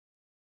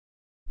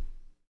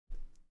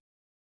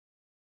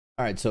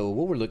All right, so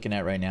what we're looking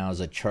at right now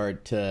is a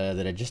chart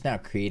that I just now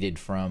created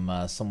from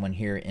someone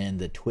here in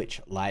the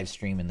Twitch live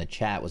stream in the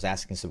chat was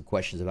asking some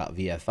questions about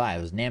VFI.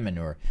 It was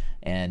Namanur,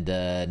 and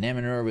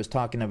Namanur was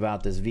talking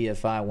about this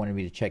VFI, wanted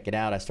me to check it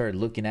out. I started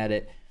looking at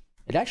it.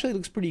 It actually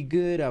looks pretty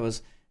good. I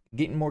was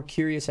getting more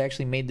curious. I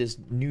actually made this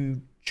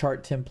new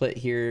chart template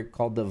here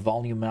called the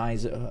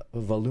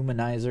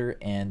voluminizer,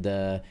 and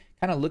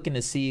kind of looking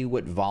to see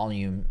what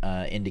volume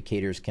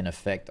indicators can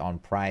affect on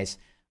price.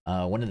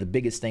 One of the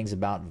biggest things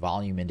about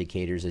volume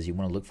indicators is you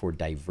want to look for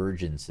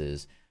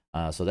divergences.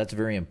 So that's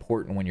very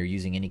important when you're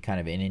using any kind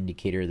of an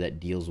indicator that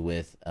deals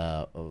with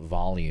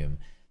volume.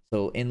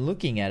 So in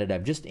looking at it,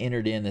 I've just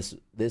entered in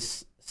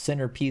this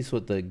centerpiece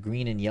with the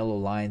green and yellow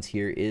lines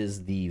here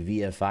is the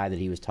VFI that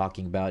he was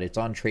talking about. It's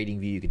on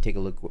TradingView. You can take a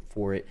look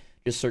for it.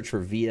 Just search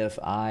for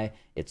VFI.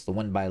 It's the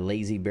one by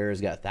Lazy Bear. It's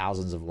got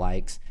thousands of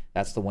likes.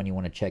 That's the one you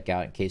want to check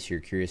out in case you're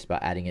curious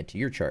about adding it to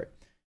your chart.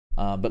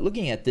 But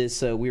looking at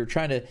this, we were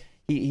trying to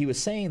he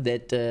was saying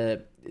that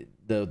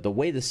the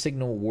way the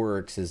signal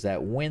works is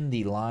that when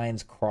the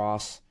lines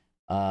cross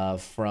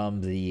from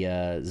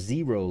the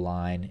zero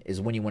line is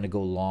when you want to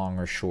go long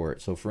or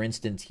short. So for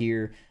instance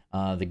here,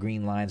 the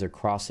green lines are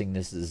crossing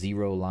this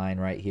zero line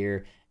right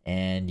here,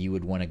 and you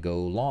would want to go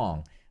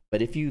long.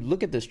 But if you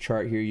look at this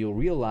chart here, you'll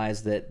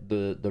realize that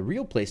the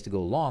real place to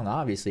go long,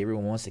 obviously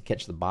everyone wants to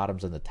catch the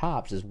bottoms and the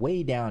tops, is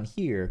way down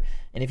here.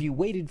 And if you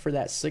waited for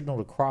that signal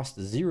to cross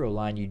the zero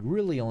line, you'd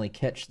really only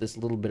catch this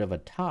little bit of a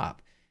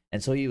top.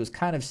 And so he was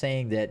kind of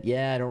saying that,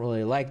 yeah, I don't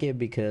really like it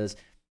because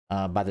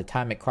by the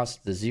time it crosses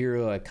the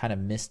zero, I kind of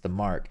missed the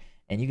mark.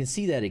 And you can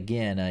see that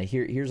again.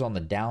 Here's on the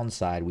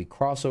downside. We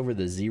cross over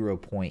the 0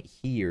 point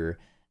here,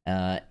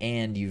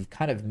 and you've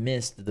kind of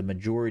missed the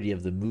majority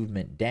of the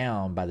movement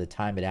down by the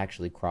time it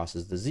actually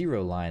crosses the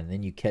zero line. And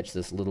then you catch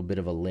this little bit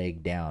of a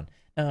leg down.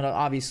 Now,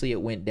 obviously,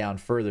 it went down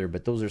further,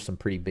 but those are some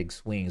pretty big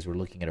swings. We're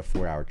looking at a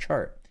 4-hour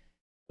chart.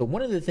 But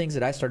one of the things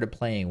that I started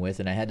playing with,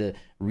 and I had to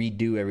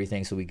redo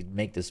everything so we could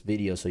make this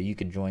video so you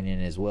can join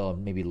in as well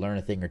and maybe learn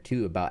a thing or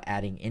two about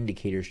adding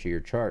indicators to your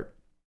chart,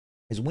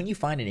 is when you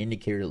find an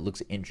indicator that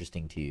looks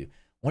interesting to you,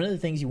 one of the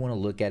things you want to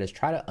look at is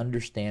try to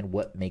understand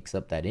what makes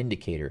up that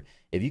indicator.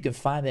 If you can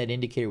find that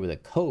indicator with a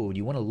code,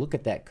 you want to look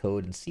at that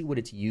code and see what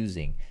it's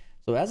using.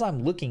 So as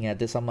I'm looking at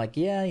this, I'm like,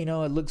 yeah, you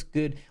know, it looks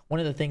good. One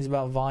of the things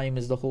about volume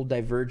is the whole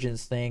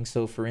divergence thing.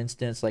 So for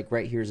instance, like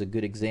right here is a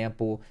good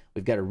example.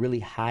 We've got a really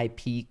high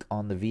peak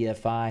on the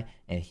VFI,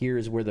 and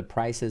here's where the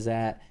price is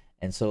at.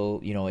 And so,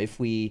 you know, if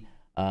we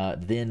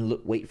then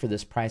wait for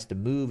this price to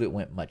move, it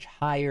went much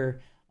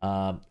higher.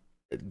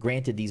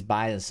 Granted, these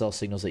buy and sell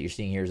signals that you're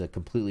seeing here is a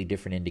completely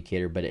different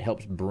indicator, but it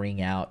helps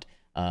bring out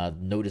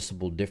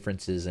noticeable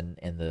differences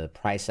in the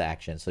price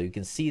action. So you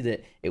can see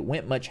that it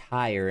went much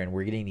higher, and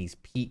we're getting these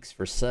peaks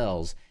for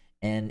sells.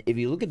 And if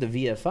you look at the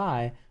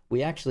VFI,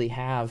 we actually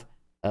have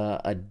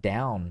a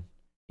down,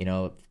 you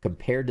know,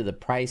 compared to the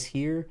price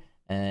here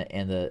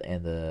and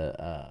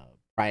the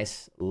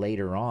price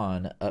later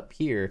on up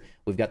here.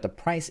 We've got the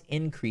price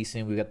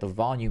increasing, we've got the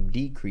volume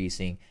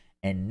decreasing,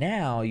 and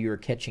now you're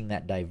catching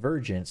that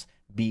divergence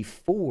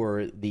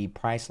before the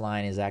price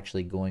line is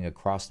actually going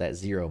across that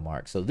zero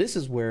mark. So this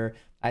is where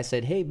I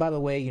said, hey, by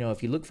the way, you know,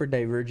 if you look for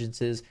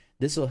divergences,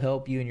 this will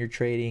help you in your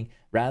trading.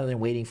 Rather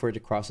than waiting for it to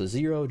cross a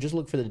zero, just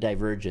look for the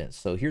divergence.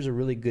 So here's a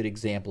really good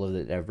example of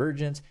the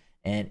divergence.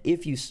 And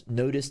if you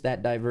notice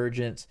that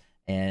divergence,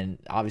 and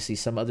obviously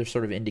some other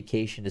sort of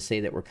indication to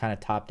say that we're kind of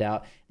topped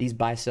out, these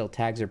buy sell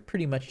tags are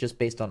pretty much just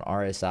based on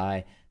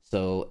RSI.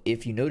 So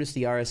if you notice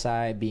the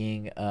RSI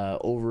being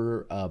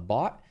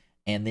overbought,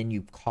 and then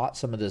you caught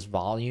some of this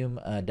volume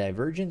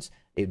divergence,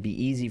 it'd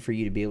be easy for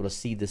you to be able to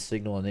see the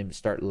signal and then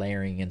start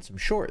layering in some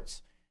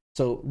shorts.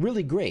 So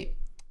really great.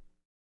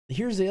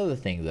 Here's the other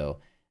thing though.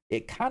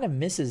 It kind of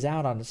misses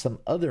out on some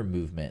other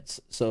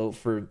movements. So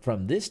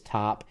from this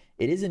top,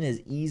 it isn't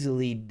as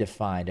easily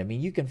defined. I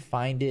mean, you can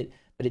find it,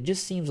 but it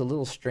just seems a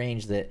little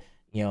strange that,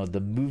 you know, the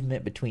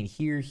movement between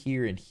here,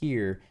 here, and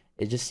here,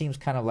 it just seems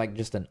kind of like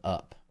just an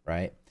up,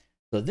 right?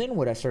 So then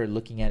what I started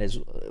looking at is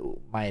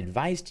my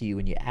advice to you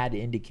when you add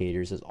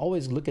indicators is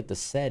always look at the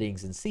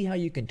settings and see how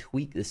you can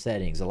tweak the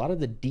settings. A lot of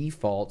the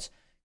defaults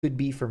could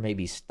be for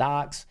maybe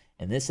stocks.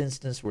 In this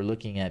instance, we're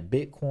looking at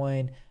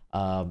Bitcoin.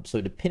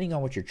 So depending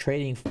on what you're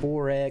trading,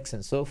 Forex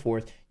and so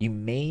forth, you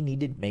may need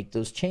to make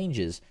those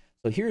changes.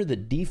 So here are the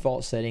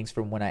default settings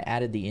from when I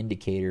added the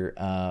indicator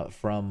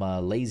from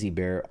Lazy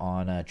Bear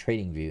on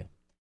TradingView.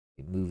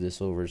 Move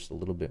this over just a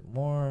little bit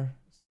more.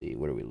 Let's see,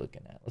 what are we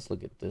looking at? Let's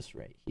look at this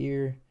right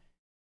here.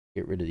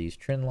 Get rid of these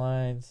trend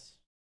lines,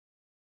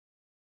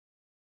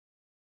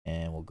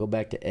 and we'll go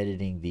back to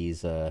editing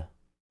these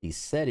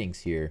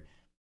settings here.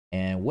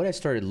 And what I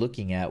started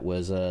looking at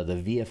was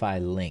the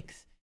VFI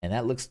length, and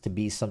that looks to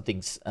be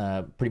something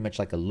pretty much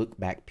like a look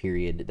back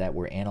period that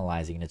we're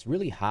analyzing, and it's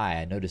really high.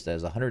 I noticed that it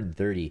was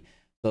 130.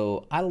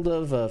 So I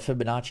love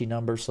Fibonacci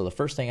numbers. So the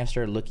first thing I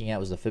started looking at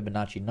was the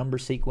Fibonacci number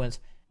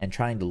sequence and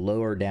trying to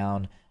lower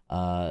down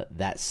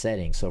that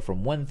setting. So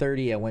from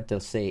 130, I went to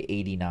say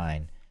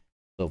 89.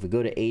 So if we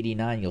go to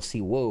 89, you'll see,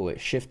 whoa, it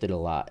shifted a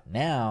lot.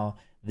 Now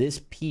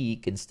this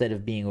peak, instead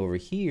of being over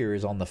here,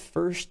 is on the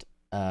first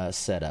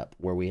setup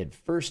where we had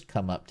first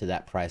come up to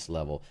that price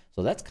level.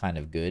 So that's kind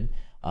of good.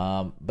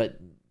 But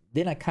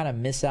then I kind of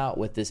miss out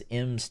with this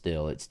M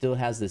still. It still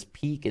has this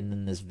peak and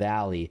then this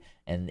valley,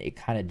 and it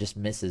kind of just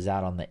misses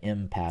out on the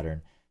M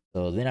pattern.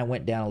 So then I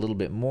went down a little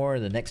bit more.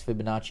 The next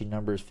Fibonacci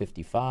number is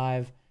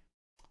 55.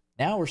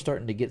 Now we're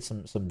starting to get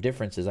some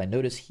differences. I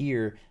notice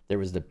here there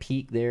was the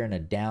peak there and a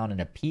down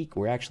and a peak.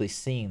 We're actually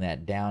seeing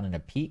that down and a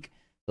peak.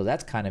 So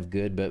that's kind of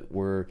good, but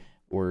we're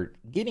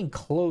getting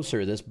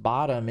closer. This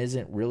bottom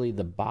isn't really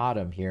the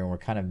bottom here, and we're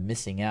kind of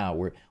missing out.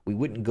 We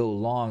wouldn't go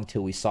long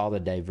till we saw the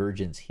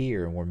divergence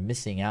here, and we're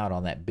missing out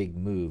on that big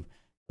move.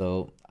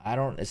 So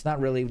it's not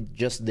really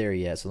just there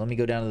yet. So let me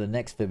go down to the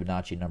next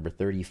Fibonacci number,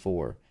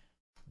 34.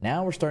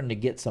 Now we're starting to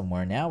get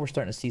somewhere. Now we're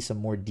starting to see some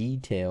more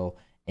detail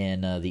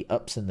in the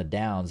ups and the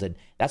downs, and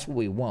that's what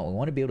we want. We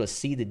want to be able to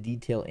see the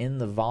detail in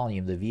the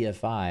volume, the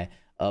VFI,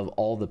 of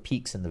all the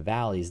peaks and the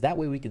valleys. That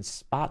way we can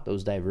spot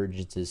those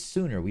divergences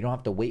sooner. We don't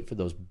have to wait for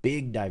those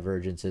big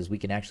divergences. We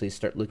can actually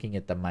start looking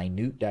at the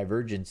minute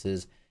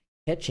divergences,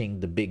 catching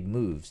the big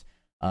moves.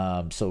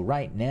 So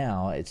right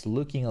now it's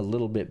looking a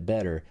little bit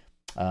better.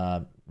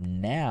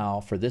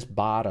 Now for this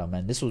bottom,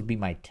 and this would be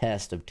my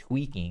test of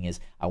tweaking, is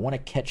I want to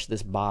catch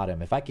this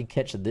bottom. If I can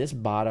catch this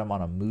bottom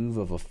on a move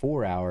of a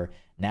 4 hour,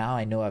 now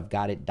I know I've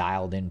got it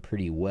dialed in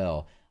pretty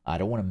well. I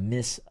don't want to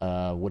miss,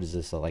 what is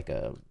this,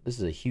 this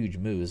is a huge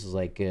move. This is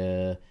like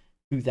a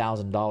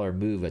 $2,000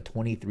 move, a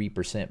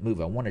 23%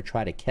 move. I want to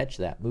try to catch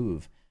that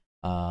move.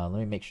 Let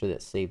me make sure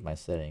that saved my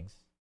settings.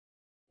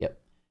 Yep.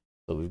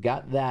 So we've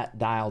got that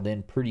dialed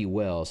in pretty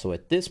well. So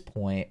at this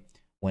point,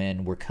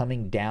 when we're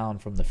coming down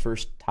from the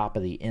first top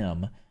of the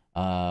M,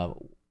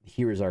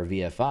 here is our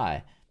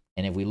VFI.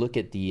 And if we look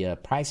at the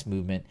price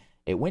movement,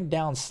 it went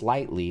down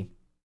slightly,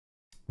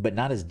 but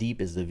not as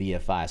deep as the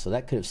VFI. So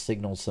that could have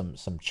signaled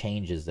some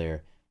changes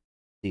there.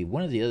 See,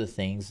 one of the other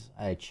things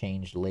I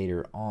changed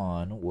later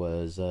on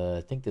was,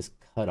 I think, this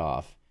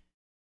cutoff.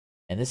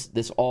 And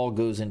this all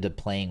goes into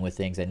playing with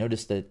things. I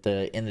noticed that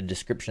in the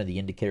description of the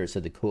indicator, it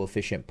said the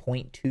coefficient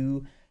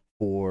 0.2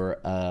 for,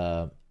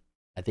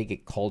 I think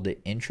it called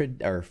it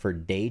for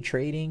day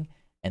trading,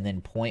 and then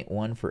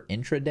 0.1 for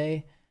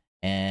intraday.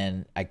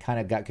 And I kind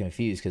of got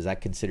confused because I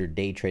considered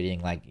day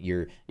trading like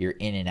you're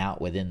in and out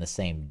within the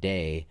same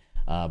day.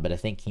 But I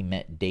think he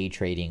meant day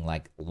trading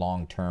like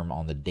long term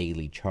on the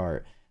daily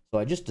chart. So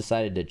I just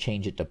decided to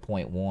change it to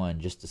 0.1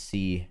 just to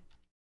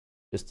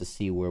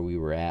see where we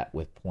were at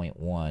with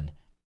 0.1.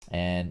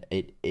 And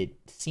it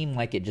seemed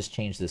like it just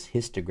changed this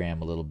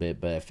histogram a little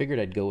bit, but I figured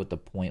I'd go with the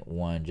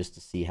 0.1 just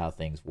to see how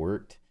things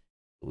worked.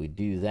 So we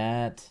do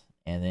that,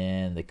 and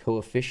then the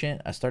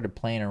coefficient, I started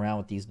playing around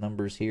with these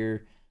numbers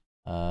here.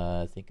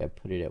 I think I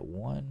put it at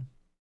 1.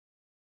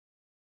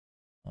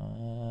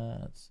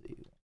 Let's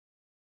see.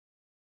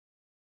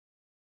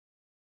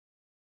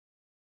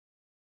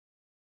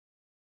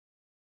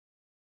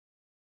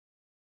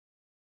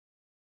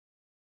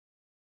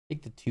 I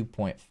think the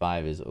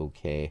 2.5 is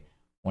okay.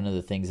 One of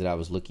the things that I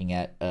was looking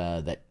at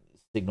that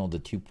signaled the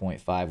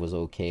 2.5 was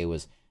okay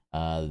was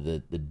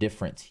the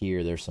difference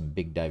here. There's some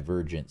big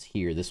divergence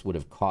here. This would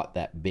have caught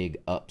that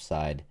big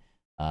upside.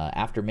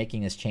 After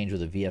making this change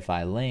with a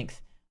VFI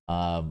length,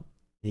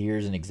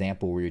 here's an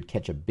example where you'd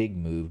catch a big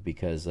move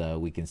because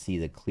we can see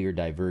the clear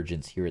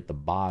divergence here at the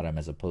bottom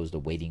as opposed to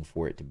waiting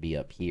for it to be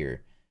up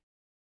here.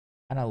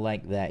 Kind of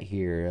like that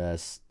here.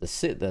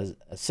 The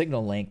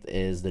signal length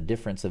is the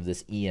difference of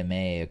this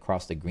EMA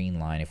across the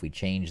green line. If we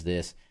change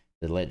this,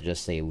 let's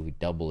just say we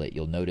double it,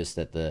 you'll notice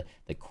that the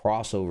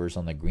crossovers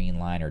on the green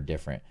line are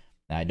different.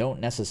 Now, I don't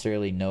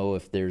necessarily know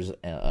if there's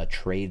a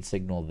trade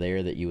signal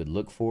there that you would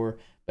look for,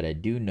 but I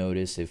do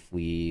notice if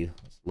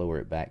let's lower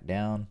it back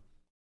down,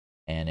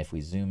 and if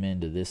we zoom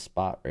into this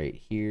spot right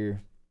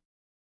here,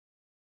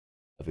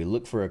 if we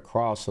look for a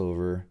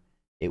crossover,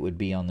 it would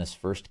be on this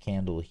first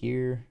candle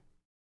here.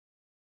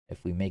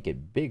 If we make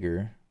it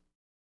bigger,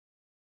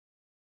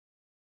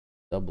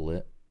 double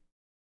it,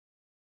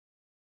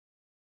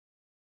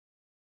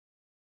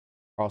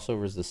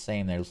 crossover is the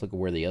same there. Let's look at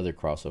where the other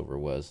crossover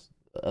was.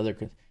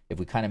 If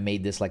we kind of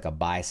made this like a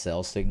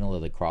buy-sell signal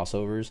of the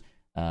crossovers,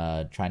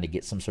 trying to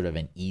get some sort of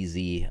an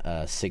easy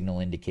signal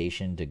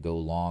indication to go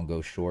long,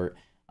 go short,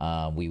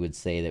 we would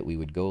say that we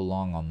would go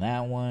long on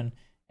that one,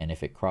 and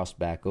if it crossed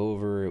back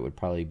over, it would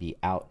probably be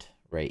out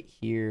right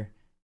here.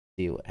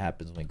 See what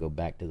happens when we go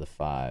back to the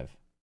 5.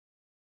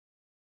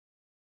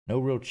 No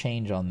real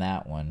change on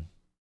that one.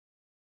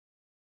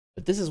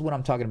 But this is what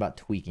I'm talking about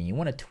tweaking. You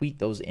want to tweak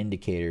those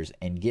indicators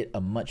and get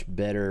a much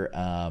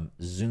better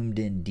zoomed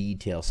in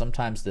detail.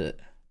 Sometimes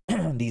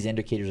these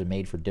indicators are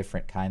made for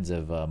different kinds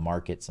of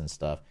markets and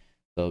stuff.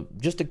 So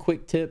just a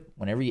quick tip,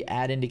 whenever you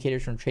add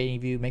indicators from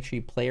TradingView, make sure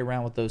you play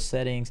around with those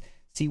settings,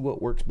 see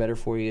what works better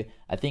for you.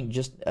 I think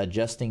just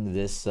adjusting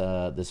this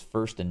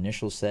first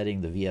initial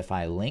setting, the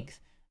VFI length,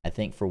 I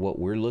think for what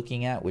we're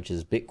looking at, which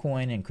is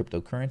Bitcoin and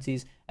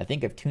cryptocurrencies, I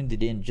think I've tuned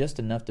it in just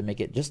enough to make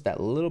it just that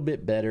little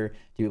bit better to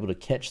be able to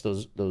catch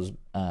those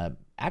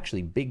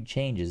actually big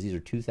changes. These are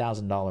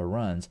 $2,000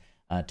 runs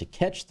to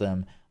catch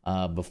them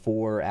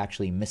before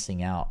actually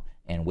missing out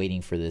and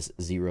waiting for this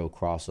zero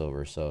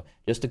crossover. So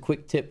just a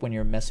quick tip when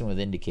you're messing with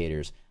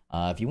indicators.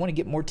 If you want to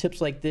get more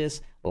tips like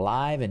this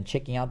live and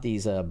checking out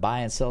these buy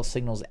and sell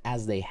signals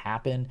as they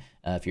happen,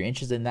 if you're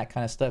interested in that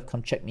kind of stuff,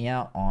 come check me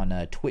out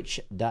on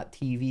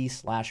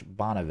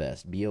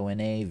twitch.tv/Bonavest,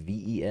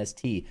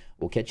 Bonavest.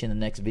 We'll catch you in the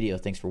next video.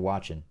 Thanks for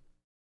watching.